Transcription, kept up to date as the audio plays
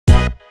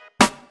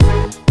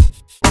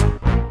What's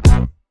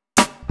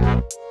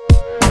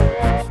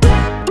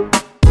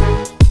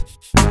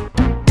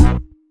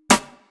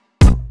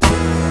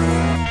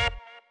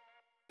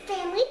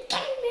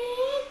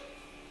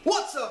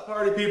up,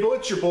 party people?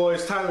 It's your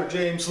boys, Tyler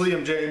James,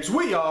 Liam James.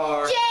 We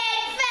are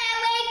James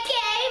Family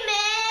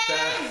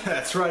Gaming!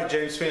 That's right,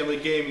 James Family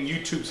Gaming,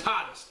 YouTube's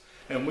hottest.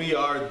 And we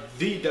are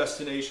the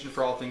destination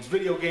for all things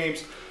video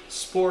games,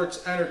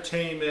 sports,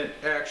 entertainment,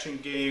 action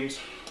games.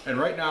 And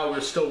right now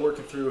we're still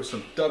working through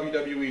some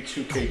WWE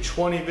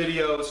 2K20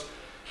 videos.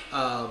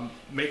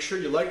 Make sure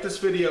you like this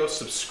video,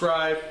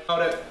 subscribe.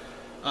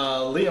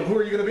 Liam, who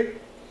are you going to be?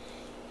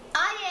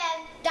 I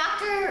am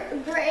Dr.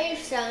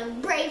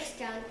 Bravestone,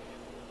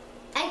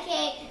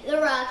 aka The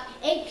Rock,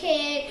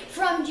 aka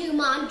from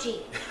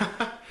Jumanji.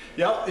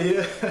 Yep,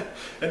 yeah.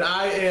 And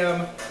I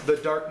am the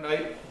Dark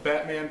Knight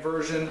Batman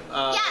version.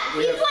 Yeah,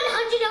 he's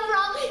 100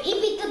 overall. He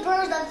beat the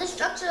Birds of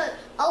Destruction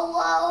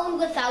alone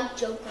without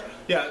Joker.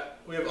 Yeah,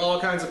 we have all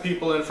kinds of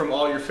people in from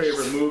all your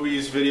favorite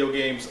movies, video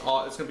games. It's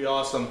going to be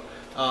awesome.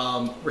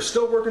 We're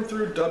still working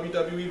through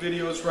WWE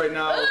videos right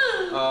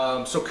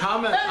now. So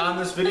comment on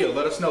this video.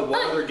 Let us know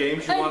what other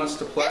games you want us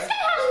to play. This guy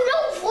has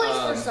no voice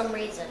for some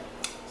reason.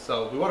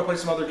 So we want to play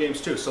some other games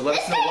too. So let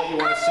us know what you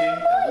want to see,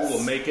 and we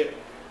will make it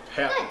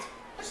happen.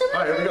 All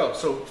right, here we go.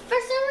 So for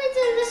some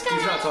reason, this guy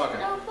he's not has talking.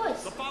 no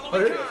voice. Oh,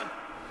 here it is.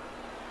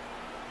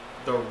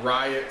 The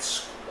Riot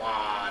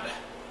Squad.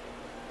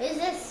 What is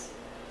this?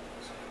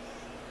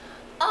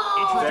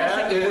 Oh,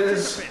 That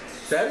is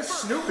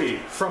Snoopy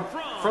from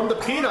the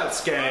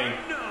Peanuts gang.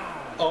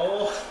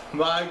 Oh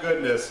my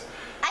goodness.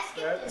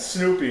 That's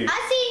Snoopy. I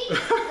see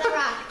The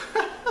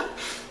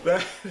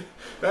Rock.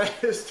 That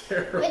is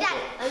terrible. Wait, Dad,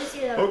 let me see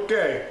The Rock.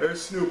 Okay, there's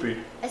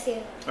Snoopy. I see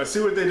it. I see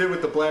what they did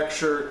with the black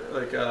shirt,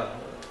 like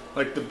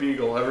the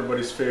Beagle,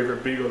 everybody's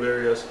favorite Beagle.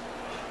 There he is.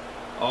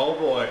 Oh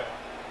boy.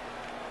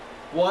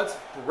 What's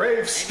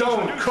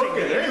Bravestone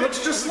cooking? Hey, looks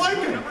just like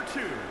him. Number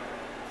 2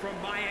 from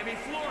Miami,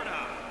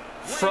 Florida.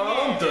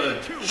 From the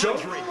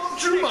jungle of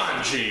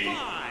Jumanji.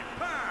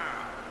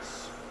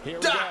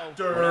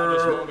 Dr.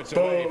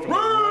 Bravestone.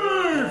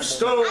 I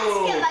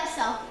skipped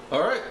myself.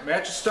 Alright,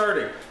 match is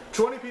starting.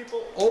 20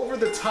 people over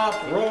the top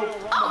rope.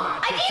 Oh, I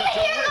didn't even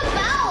hear the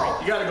bell.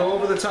 You gotta go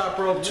over the top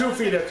rope, 2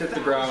 feet have to hit the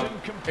ground,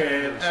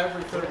 and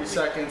every 30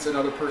 seconds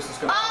another person's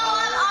gonna Oh,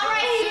 I'm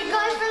already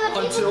going for the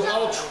until people's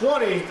all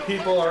elbow. 20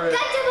 people are in.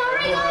 Guys, I'm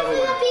already going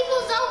for the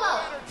people's elbow.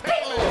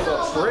 People's The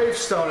elbow.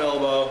 Bravestone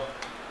elbow.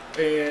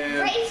 And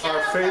Bravestone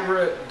our elbow.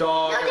 favorite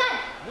dog No,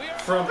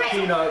 Dad. from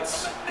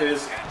Peanuts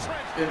is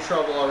in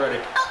trouble already.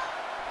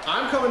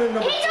 I'm coming in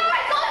number 2. He's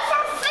already going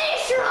for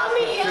finisher on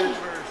me.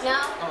 No.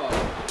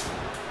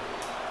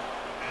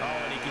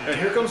 And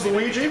here comes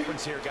Luigi The baby.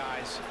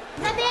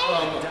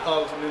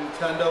 of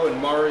Nintendo and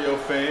Mario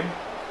fame.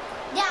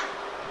 Yeah.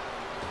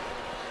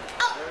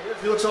 Oh. There he is.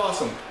 He looks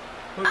awesome.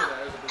 Look at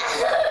that.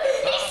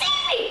 He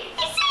saved me.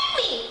 He saved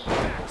me.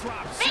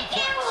 Be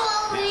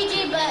careful,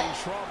 Luigi, but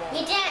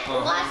you didn't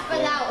last for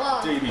that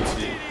long.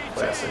 DDT.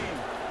 Classic.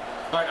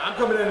 Alright, I'm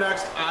coming in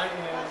next. I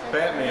am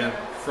Batman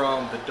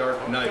from The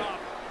Dark Knight.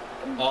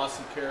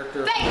 Awesome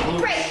character.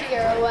 Break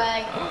your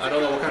leg. I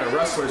don't know what kind of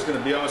wrestler he's going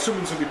to be. I'm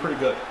assuming he's going to be pretty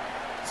good.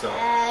 So.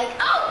 I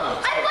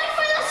went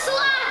for the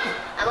slap.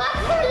 I went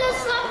for the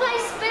slap by I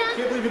spin.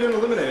 can't believe you didn't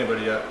eliminate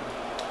anybody yet.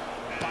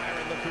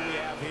 Byron, look who we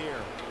have here.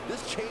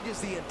 This changes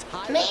the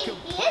entire I mean, he is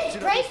complexion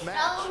of this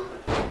match. Bravestone.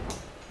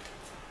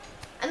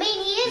 I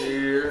mean, he is.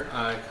 Here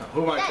I come.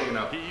 Who am I taking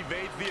out? No, I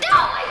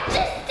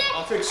just did.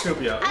 I'll take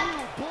Snoopy out.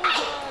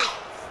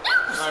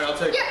 Alright, I'll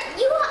take.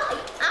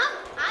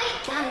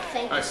 I'm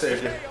thinking. I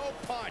saved you.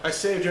 I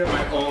saved you at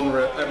my own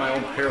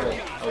peril.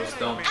 I was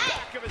dumb.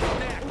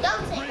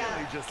 Don't take him out.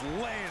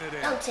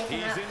 Don't take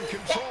him out.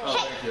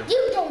 Hey,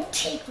 you don't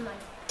take my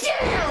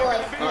dinner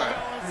away from me. Alright,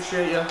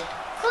 appreciate you.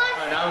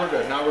 Alright, now we're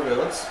good. Now we're good.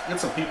 Let's get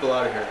some people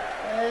out of here.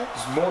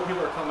 There's more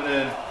people are coming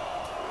in.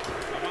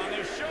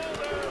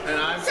 And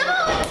I'm.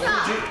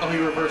 Oh, he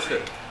reversed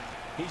it.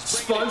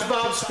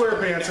 SpongeBob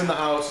SquarePants in the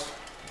house.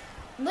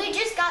 We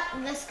just got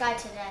this guy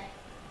today.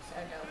 So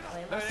don't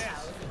blame us.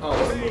 Oh,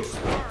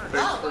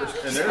 first.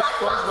 And there's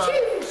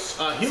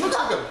SpongeBob. He looks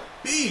like a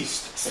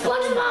beast.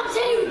 SpongeBob's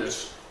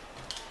huge.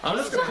 I'm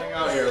just gonna hang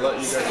out here and let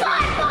you guys.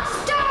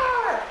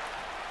 Spinebuster!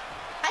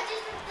 I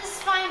just did the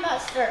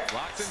Spinebuster.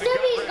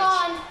 Snoopy's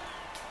gone.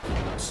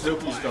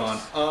 Snoopy's gone.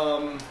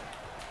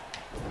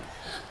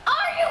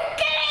 Are you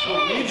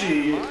kidding me?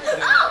 Luigi.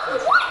 Oh,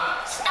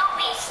 what?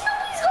 Snoopy's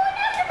going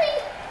after me.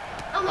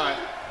 Oh, Alright,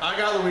 I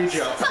got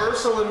Luigi out.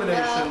 First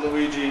elimination,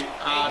 Luigi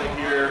out of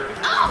here.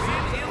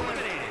 Oh.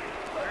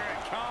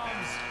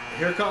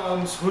 Here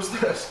comes, who's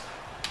this?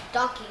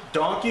 Donkey.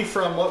 Donkey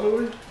from what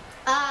movie?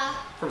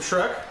 From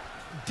Shrek?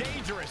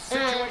 Dangerous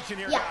situation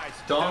here, guys.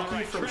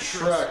 Donkey from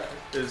Shrek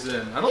is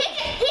in. I don't.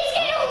 He's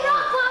getting a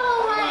rock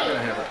bottle I'm not already.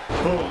 gonna have it.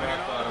 Boom,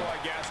 rock bottom.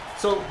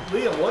 So,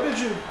 Liam, what did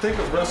you think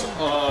of wrestle?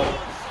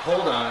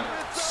 Hold on.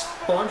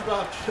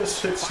 SpongeBob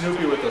just hit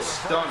Snoopy with a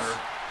stunner.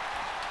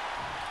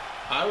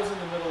 I was in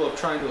the middle of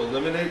trying to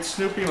eliminate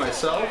Snoopy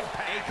myself.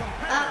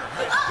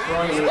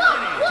 Whoa, he's going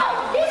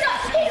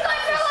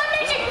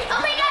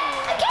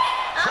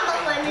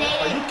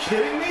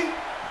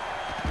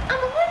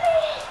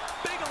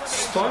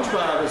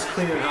SpongeBob is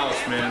cleaning house,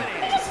 man.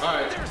 All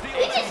right.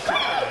 He just quit.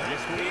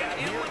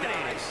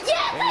 Yeah,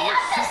 but I'm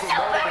the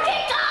super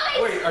kick, guys.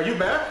 Wait, are you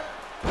back?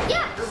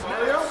 Yeah.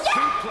 Mario?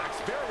 Yeah.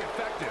 Suplex, very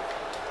effective.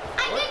 I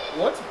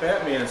did. What's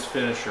Batman's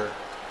finisher?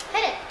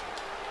 Hit it.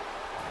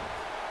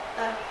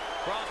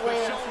 From Wait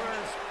the a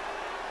shoulders.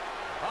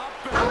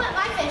 Up I want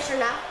my finisher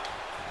now.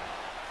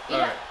 You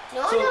All right.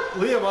 No, So,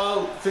 no. Liam,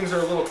 while things are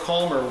a little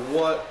calmer,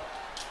 what?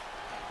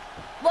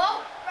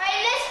 Whoa, right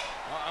in this.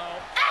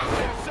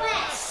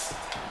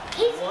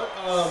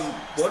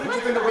 What did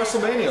you think of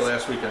WrestleMania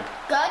last weekend?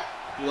 Good.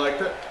 You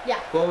liked it? Yeah.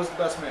 What was the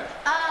best match?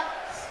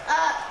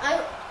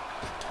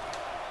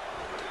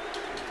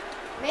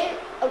 Man,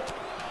 oh,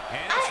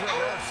 And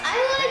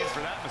I like. for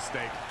that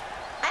mistake.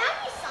 I have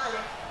me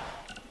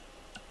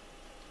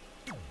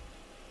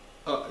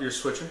Sonic. You're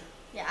switching?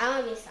 Yeah, I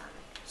want to be Sonic.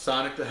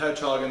 Sonic the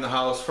Hedgehog in the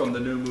house from the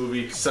new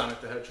movie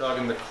Sonic the Hedgehog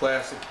in the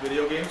classic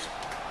video games.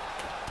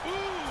 Ooh,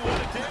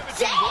 what a damaging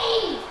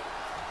Jay!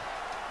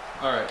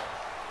 All right.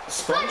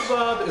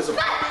 SpongeBob is a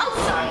Oh,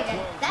 sorry.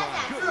 That's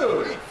accident.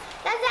 dude.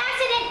 That's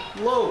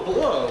accident. Low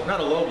blow, not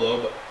a low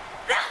blow, but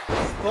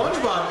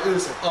SpongeBob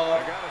is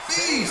a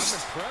beast.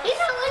 He's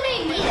not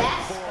letting me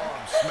that.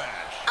 forearm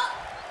smash.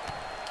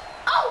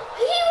 Oh,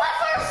 he went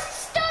for a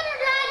stunner,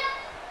 Dad.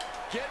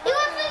 Get He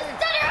went for the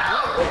stunner.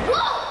 Oh,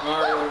 whoa.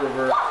 Mario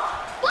reverse.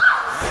 Whoa.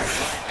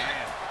 right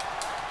hand.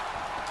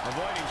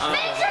 Avoiding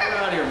Fisher. Get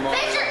out of here, Mario.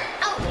 Fisher.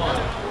 Come on,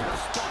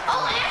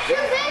 Oh, extra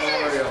Fisher.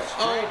 Mario.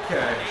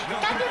 Okay.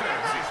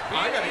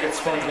 I gotta get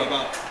SpongeBob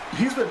out.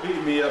 He's been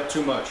beating me up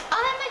too much.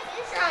 I'll have my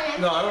Fisher on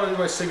him. No, I want to do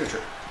my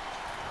signature.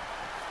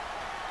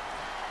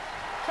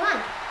 Come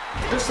on.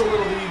 Just a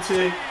little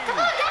DDT. Come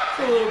on, Dad. Just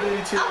a little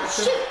DDT. Oh,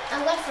 action. shoot.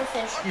 I'm going for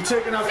Fisher. You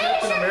taking out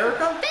Captain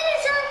America?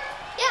 Finisher!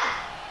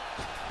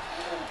 Yeah.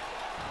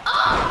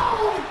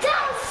 Oh,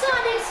 down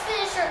Sonic's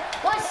finisher.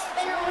 What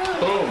spinner room?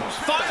 Boom.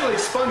 Finally,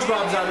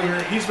 SpongeBob's out of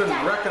here. He's been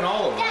wrecking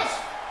all of us. Yes.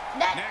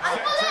 That, I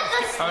will let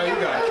the All right, you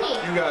got it.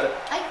 You got it.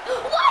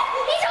 What?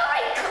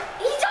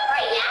 He's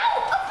already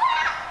out.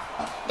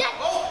 Dad,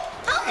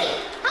 help me.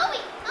 Help me.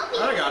 Help me.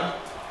 I got him.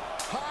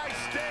 high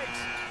stakes.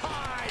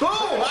 High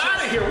Boom!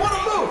 Out of here. What a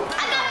move.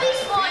 I got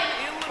Beast Boy.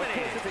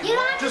 You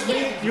don't have Just to me,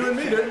 get you and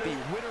me, dude.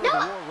 No,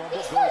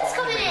 Beast Boy's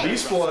coming in.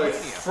 Beast Boy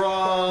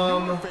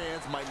from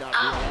Fans might not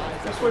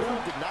realize Beast Boy from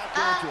did not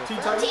go into a Teen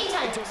Teen Titans.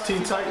 Titans.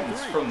 Teen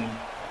Titans from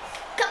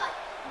Come on.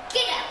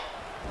 Get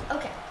out.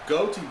 Okay.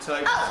 Go Teen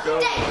Titans. Oh, Go.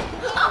 dang.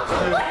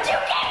 Oh, what did you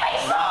get me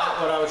for? Not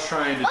what I was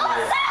trying to do. What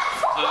was that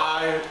for?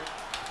 I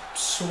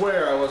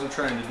swear I wasn't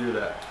trying to do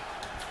that.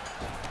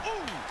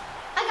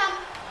 I got him.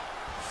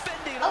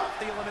 Fending Oh. off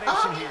the elimination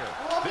Oh. here.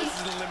 Oh. This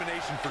is an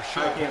elimination for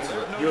sure. I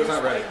canceled it. No He was use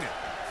not ready. fighting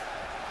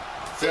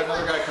it. See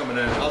another guy coming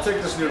in. I'll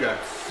take this new guy.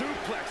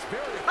 Suplex,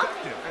 very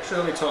effective. Actually,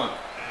 let me taunt.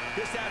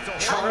 This adds a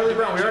Charlie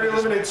Brown. We already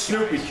eliminated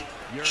Snoopy.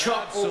 You're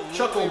Chuckle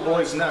absolutely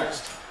Boy's right.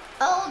 next.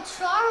 Oh,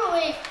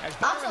 Charlie. As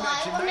Also, Byron I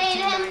mentioned,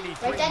 eliminated him.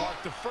 1993 Right then.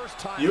 marked the first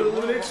time You the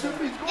eliminated Royal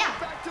Snoopy? Rumble Yeah.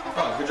 back to the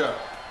Oh, good job.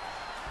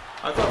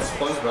 I thought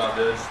SpongeBob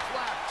did.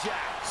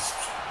 Slapjack.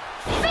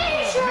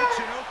 Finisher.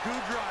 Michinoku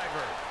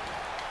driver.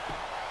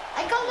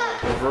 I call that.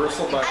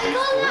 Reversal by I Beast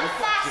call Boy. that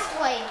fast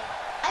way.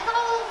 I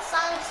call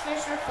Sonic's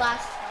Finisher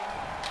fast way.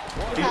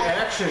 The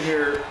action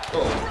here.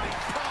 Oh,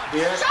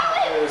 the action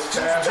Charlie! is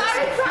fast.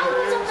 Charlie and Brown was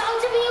furious. about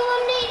to be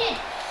eliminated.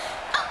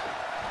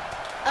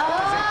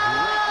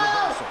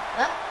 Oh.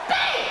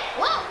 Bang!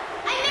 Whoa!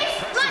 I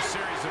missed my.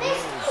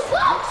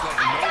 Whoa!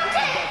 I dunked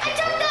it! I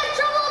dunked the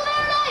Trouble in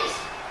Paradise!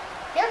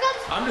 Here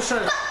comes. I'm just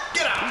trying to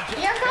get out.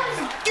 Here comes.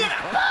 Get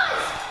out.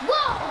 Buzz!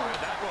 Whoa!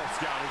 That well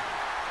scouted.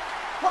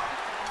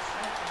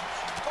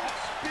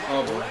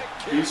 Oh boy,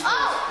 Beast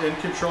Boy in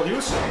control. He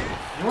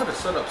wanted to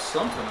set up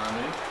something on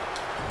me.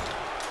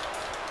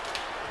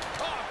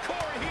 Oh,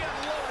 Corey, he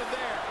unloaded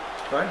there.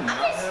 Do I not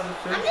have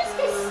a I'm just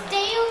gonna finisher?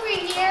 stay over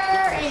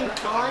here and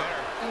taunt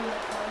in the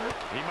corner.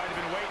 He might have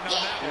been waiting on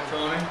Yeah. that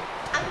one. Taunting.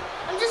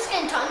 I'm just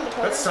gonna taunt in the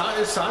corner.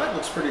 That Sonic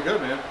looks pretty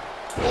good, man.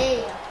 There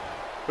you go.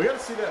 We gotta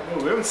see that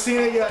move. We haven't seen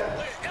it yet.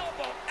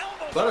 Elbow.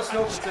 Let us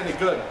know if it's any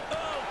good. Oh,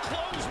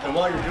 close. And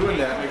while you're doing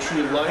that, make sure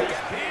you like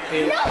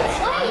and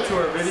subscribe to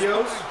our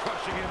videos.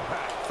 Crushing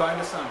impact. Find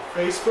us on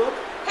Facebook,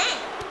 Hey!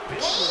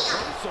 Big Yeah!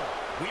 reversal.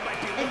 We might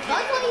be It's looking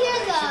fun at when you're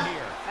elimination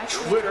here.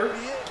 Twitter,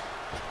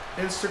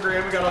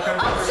 Instagram. We got all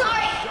kinds Oh, of.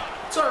 sorry!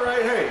 It's all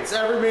right. Hey, it's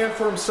every man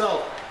for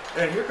himself.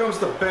 And here comes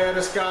the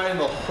baddest guy in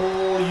the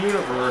whole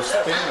universe,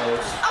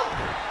 Thanos. Oh!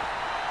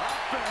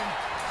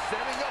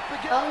 Setting up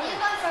again. Oh, you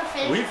going for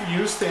finish? We've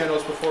used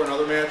Thanos before in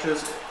other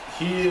matches.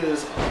 He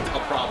is a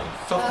problem.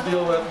 Tough to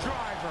deal with.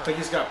 I think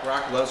he's got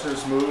Brock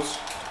Lesnar's moves.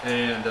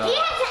 And He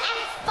has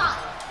an X5.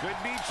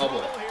 Could be Oh,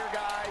 trouble boy. here,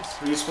 guys.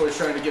 Beast Boy's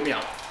trying to get me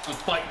out. I'm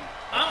fighting.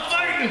 I'm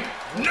fighting!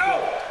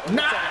 No!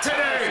 Not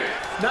today!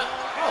 Not.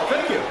 Oh,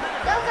 thank you.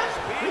 No,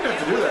 You didn't have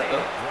to do that, though.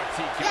 What's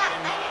he got yeah,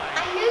 in mind?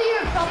 I knew you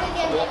were probably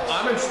getting Well,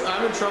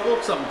 I'm in trouble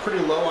because I'm pretty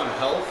low on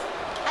health.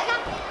 I got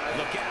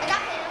Look I out.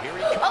 got Here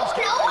he Oh, comes.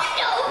 no, I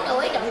know. No,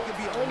 I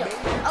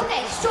don't.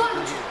 Okay, Storm.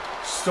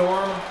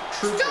 Storm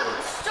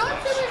Stormtroopers.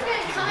 Stormtrooper's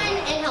gonna come in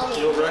and help me.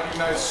 You'll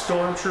recognize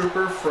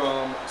Stormtrooper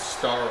from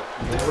Star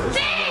Wars.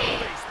 Bang!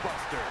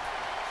 Facebuster.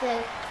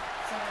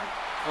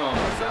 Oh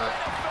my god.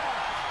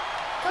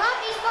 Come on,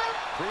 Beast Boy.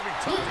 Proving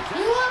You, tough to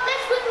you won't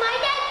mess with my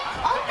dad?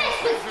 I'll mess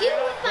with you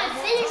with my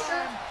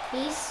finisher.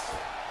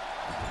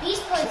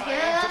 Beast Boy's gonna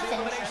have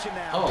finisher. elimination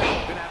now. Oh.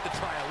 Gonna have to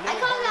try a I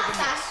little call harder that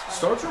than fast.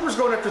 Stormtrooper's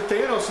going after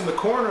Thanos in the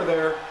corner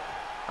there.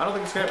 I don't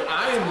think it's gonna happen.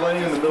 I am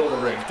laying in the middle of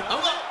the ring.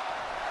 I'm up.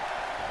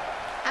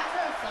 After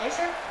the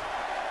finisher?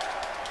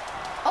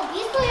 Oh,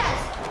 Beast Boy has.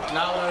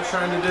 Not what I was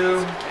trying to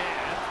do.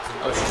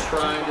 I was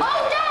trying to.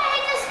 Oh, Dad, I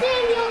just did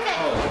me okay.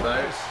 Oh,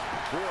 nice.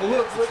 A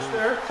little glitch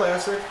there.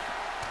 Classic.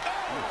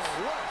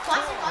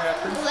 Classic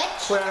awesome glitch.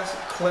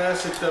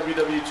 Classic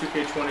WWE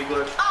 2K20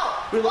 glitch. Oh.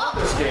 We love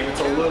this game. It's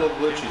a little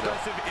glitchy though.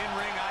 impressive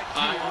in-ring IQ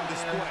on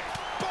display.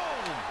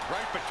 Boom!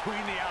 Right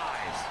between the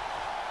eyes.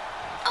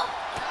 Oh,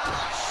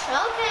 gosh.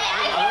 Okay,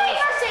 I can't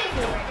even save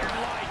you right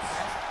now. Lights.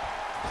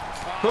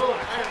 Boom.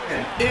 Iron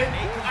Man in.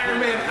 Iron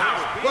Man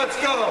out. Let's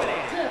go.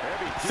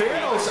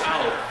 Thanos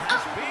out.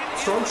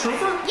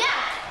 Stormtrooper? Yeah.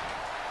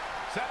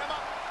 Set him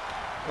up.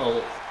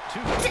 Oh. Too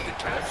good to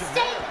catch him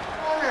Stay there.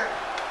 corner.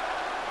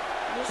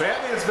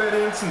 Batman's been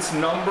in since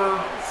number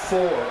 4.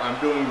 I'm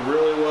doing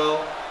really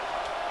well.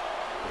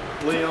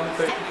 Liam,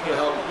 thank you for the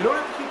help. You don't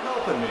have to keep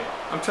helping me.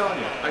 I'm telling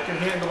you, I can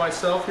handle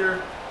myself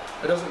here.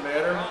 It doesn't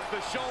matter. Off the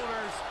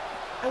shoulders.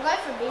 I'm going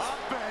for Beast.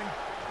 Up and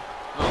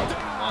Oh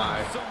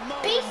my.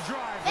 Samoan Beast.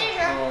 driver.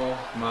 Finisher. Oh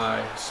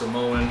my.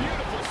 Samoan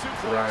Beautiful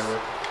suplex.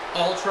 driver.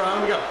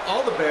 Ultron. We got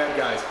all the bad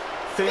guys.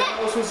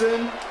 Thanos was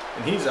in,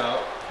 and he's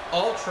out.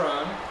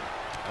 Ultron,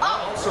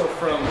 also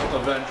from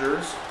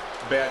Avengers.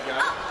 Bad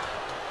guy.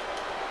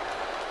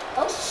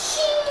 Oh,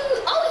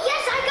 shoot. Oh,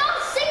 yes, I got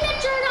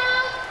signature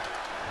now.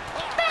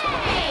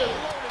 Bang.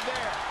 Loaded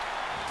there.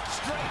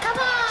 Straight. Come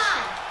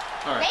on.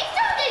 All They right.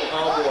 started.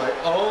 Oh boy.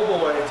 Oh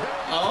boy.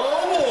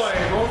 Oh boy.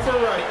 Going for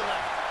a right.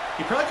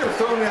 He probably could have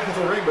thrown that with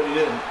the ring, but he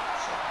didn't.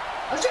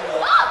 Oh, shit.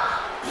 Oh.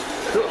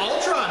 Dude,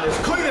 Ultron is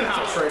cleaning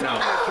house right now.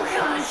 Oh,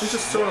 gosh. He's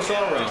just throwing us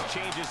all around.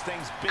 Changes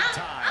things big I'm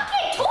time.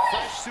 getting toys.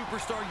 Fresh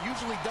superstar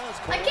usually does.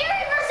 I can't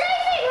reverse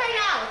anything right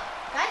now.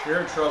 Guys?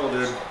 You're in trouble,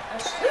 dude.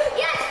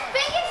 Yes,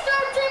 bacon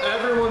stormtrooper.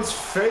 Everyone's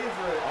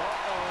favorite.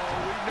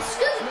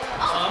 Scoop.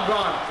 Oh, I'm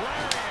gone.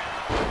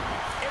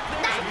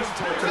 nice.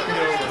 Took me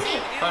Number over.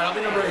 18. All right, I'll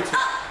be number 18.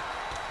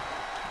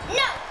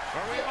 No.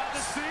 Are we about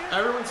to see it?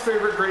 Everyone's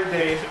favorite Great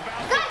Dane.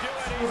 Guys.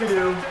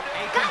 Scooby-Doo.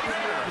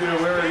 Guys.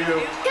 Dude, where are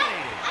you?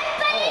 Guys. I've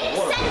been in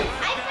what a- 7.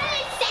 I've been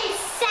in since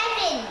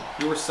 7.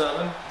 You were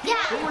 7? Yeah.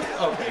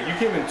 Okay, you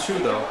came in 2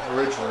 though,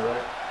 originally,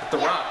 right? With The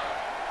Yeah. Rock.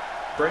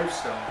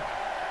 Bravestone.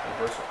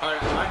 Reversal. All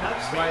right, my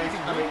next,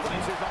 I'm 18.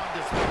 Is on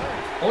display.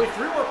 Only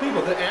 3 more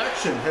people. The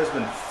action has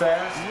been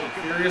fast and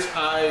furious. Dad,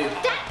 I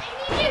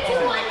need you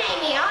to one name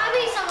me. I'll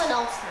be someone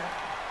else now.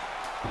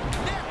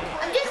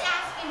 I'm just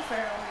asking for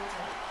a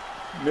reason.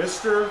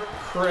 Mr.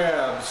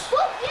 Krabs.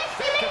 Well, yes,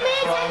 they make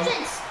man's From-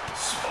 entrance.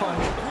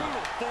 Sponge.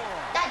 Brutal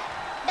forearm.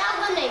 That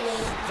one name me.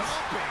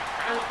 Stomping.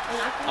 I'm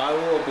not gonna. I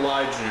will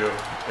oblige you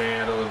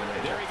and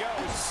eliminate There you. he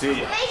goes.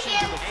 See ya. Thank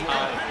you.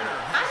 Out of here.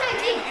 I'm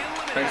 19.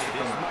 Thanks for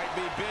This coming. might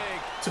be big.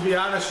 To be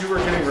honest, you were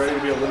getting ready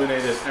to be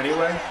eliminated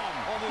anyway.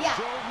 Almost Yeah.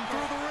 drove him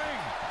through the ring.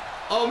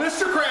 Oh,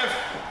 Mr. Krabs!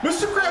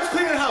 Mr. Krabs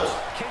cleaning house.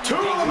 2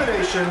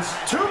 eliminations,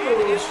 2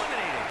 moves.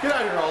 Get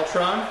out of here,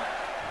 Ultron.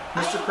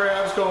 Mr.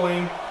 Krabs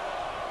going.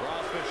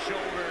 Across the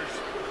shoulders.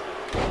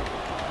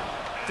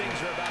 Things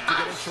are about to get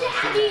I'm interesting.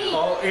 Shaggy.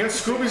 Oh, and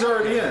Scooby's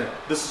already in.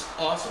 This is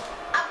awesome.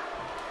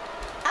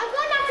 I'm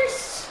going after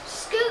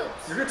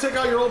Scoops. You're gonna take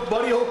out your old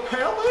buddy, old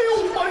pal,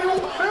 old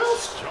pal,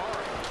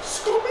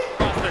 Scooby.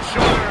 Off the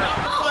shoulder.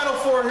 Final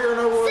 4 here in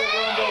our Royal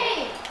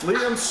Dang.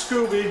 Rumble. Liam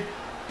Scooby,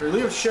 or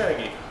Liam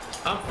Shaggy.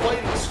 I'm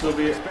fighting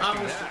Scooby. I'm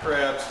Mr.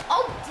 Krabs,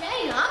 Oh,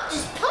 dang. I'm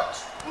just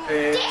punched.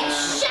 and Dang,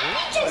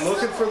 Shaggy just. I'm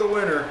looking for the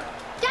winner.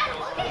 Dad,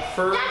 look at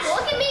First Dad,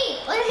 look at me.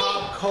 Look at me.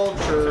 Pop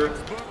culture.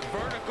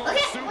 Vertical Look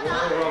at super. hold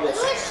on. Rumble.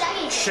 Look at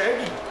Shaggy.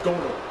 Shaggy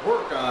going to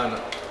work on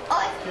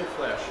Oh, Kid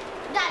Flash.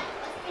 Dad,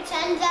 let's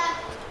pretend that.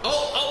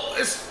 Oh,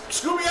 is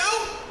Scooby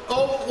out?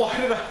 Oh, why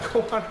did I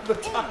go onto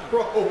the top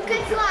rope?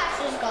 Good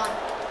Flash is gone.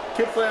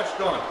 Kid Flash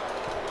gone.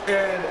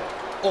 And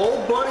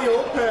old buddy,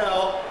 old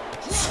pal,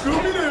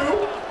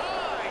 Scooby-Doo,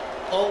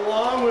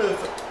 along with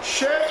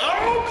Shaggy.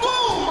 Oh,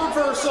 boom!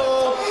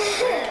 Reversal!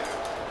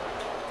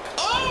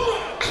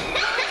 Oh!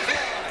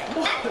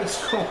 What is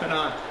going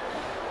on?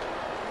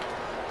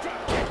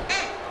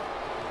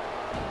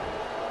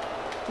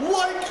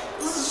 Like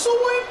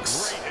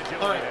Zoinks! Great agility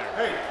Alright,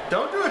 there. hey,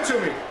 don't do it to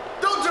me!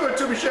 Don't do it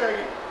to me,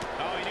 Shaggy!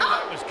 Oh, he knew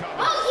that was coming.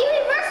 Oh, he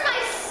reversed my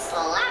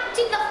slap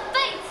to the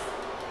face.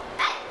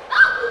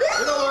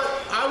 You know what?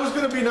 I was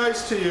gonna be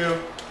nice to you,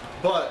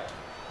 but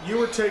you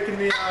were taking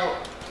me out.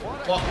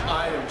 Well,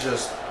 I am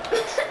just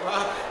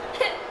rock.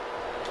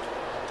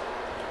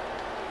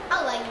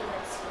 I like you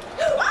this.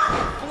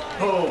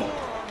 Boom.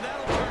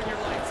 That'll turn your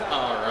lights out.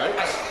 All right.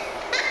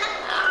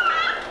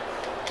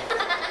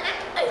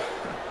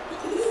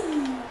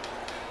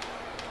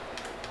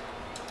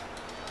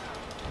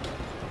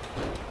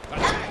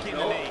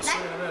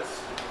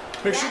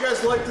 Make sure you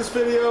guys like this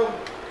video.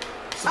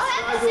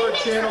 Subscribe to our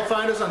channel.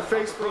 Find us on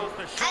Facebook,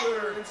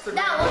 Twitter, Instagram.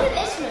 Now look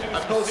at this one. I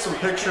post some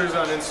pictures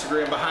on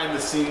Instagram behind the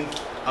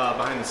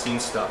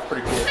scenes stuff.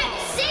 Pretty cool.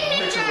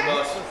 Pictures of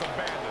us.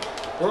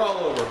 We're all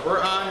over.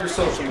 We're on your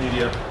social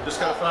media. Just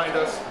gotta find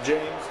us.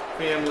 James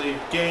Family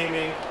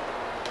Gaming.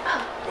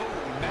 Oh.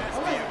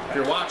 If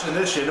you're watching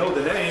this, you know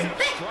the name.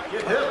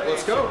 Get hip.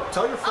 Let's go.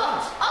 Tell your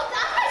friends. Oh,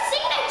 that's my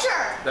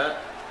signature.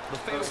 That. The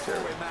fatal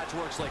four-way match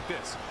works like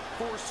this.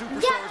 4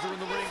 superstars Yeah, are in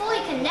the ring. fully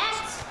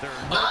connects. There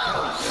are no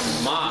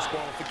My.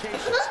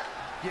 disqualifications.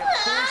 You have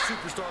 4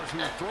 superstars who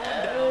are thrown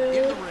down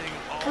in the ring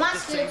all at the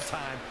same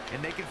time,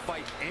 and they can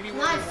fight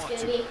anywhere Come on, they want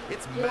Scooby. to.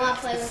 It's Do you want to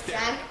play with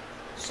hysterical.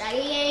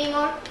 Shaggy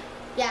anymore?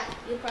 Yeah,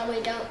 you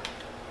probably don't.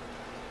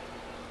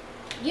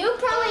 You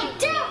probably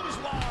don't.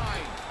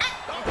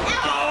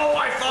 Oh,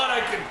 I thought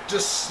I could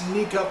just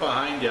sneak up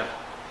behind you.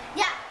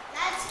 Yeah,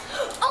 that's.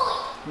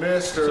 Oh,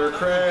 Mr.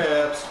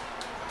 Krabs.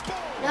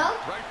 no.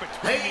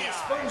 Hey,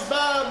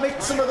 SpongeBob,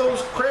 make some of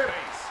those crab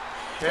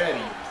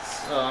patties.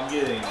 I'm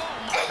getting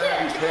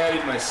Krabby Patty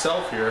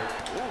myself here.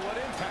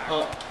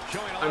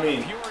 I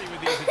mean,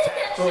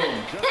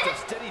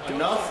 boom.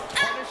 Enough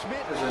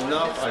is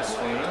enough, I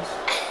suppose.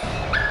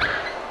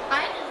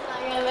 I just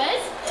like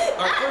this.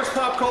 Our first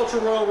Pop Culture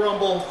Royal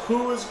Rumble.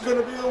 Who is going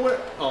to be the winner?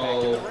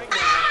 Oh, what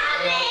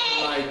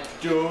am I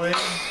doing?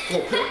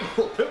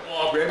 Little pit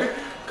wall, baby.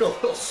 Go a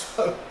little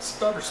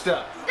stutter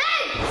step.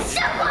 Ben,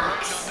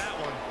 Starbucks.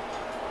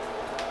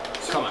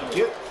 Come on,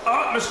 get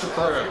up, Mr.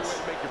 Krabs.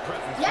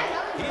 Yeah, no.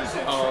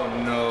 Oh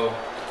no.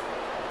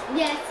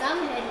 Yes, I'm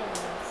hitting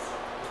this.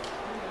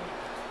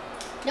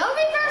 No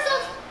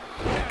reversals.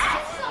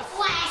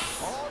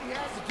 Exaflex. All he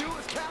has to do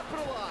is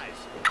capitalize.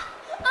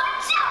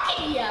 I'm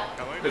joking ya.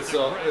 It's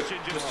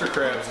Mr.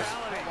 Krabs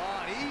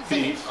is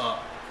beat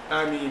up.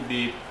 I mean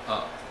beat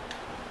up.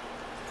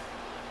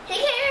 He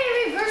can't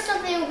even reverse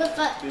something with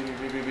a.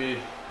 B.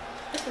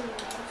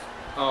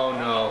 Oh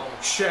no.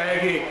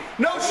 Shaggy.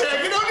 No,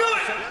 Shaggy, don't do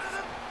it!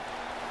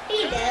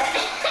 He did.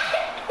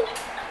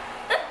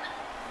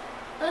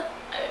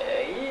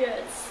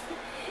 Yes.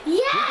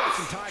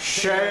 Yes.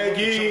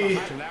 Shaggy.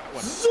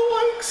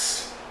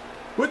 Zoinks!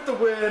 With the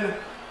win.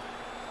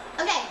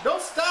 Okay,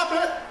 Don't stop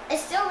it.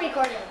 it's still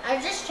recording. I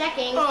was just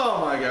checking.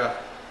 Oh my god.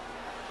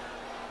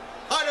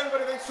 Alright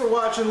everybody, thanks for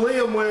watching.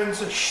 Liam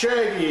wins.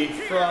 Shaggy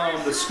from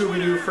the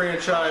Scooby-Doo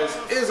franchise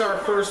is our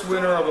first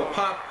winner of a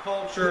Pop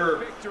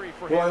Culture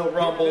Royal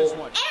Rumble.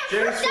 And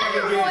James for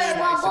second Family Royal Games.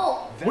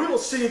 Rumble. We will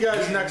see you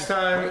guys next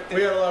time.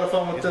 We had a lot of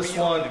fun with this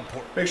one.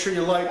 Make sure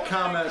you like,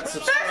 comment, First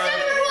subscribe, ever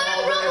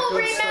all Royal that Rumble,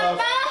 good remember?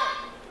 stuff.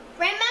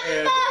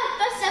 Remember?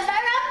 First ever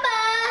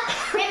Rumble.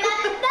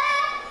 Remember?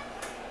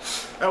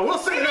 And we'll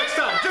see you next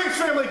time. James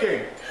Family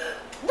Game.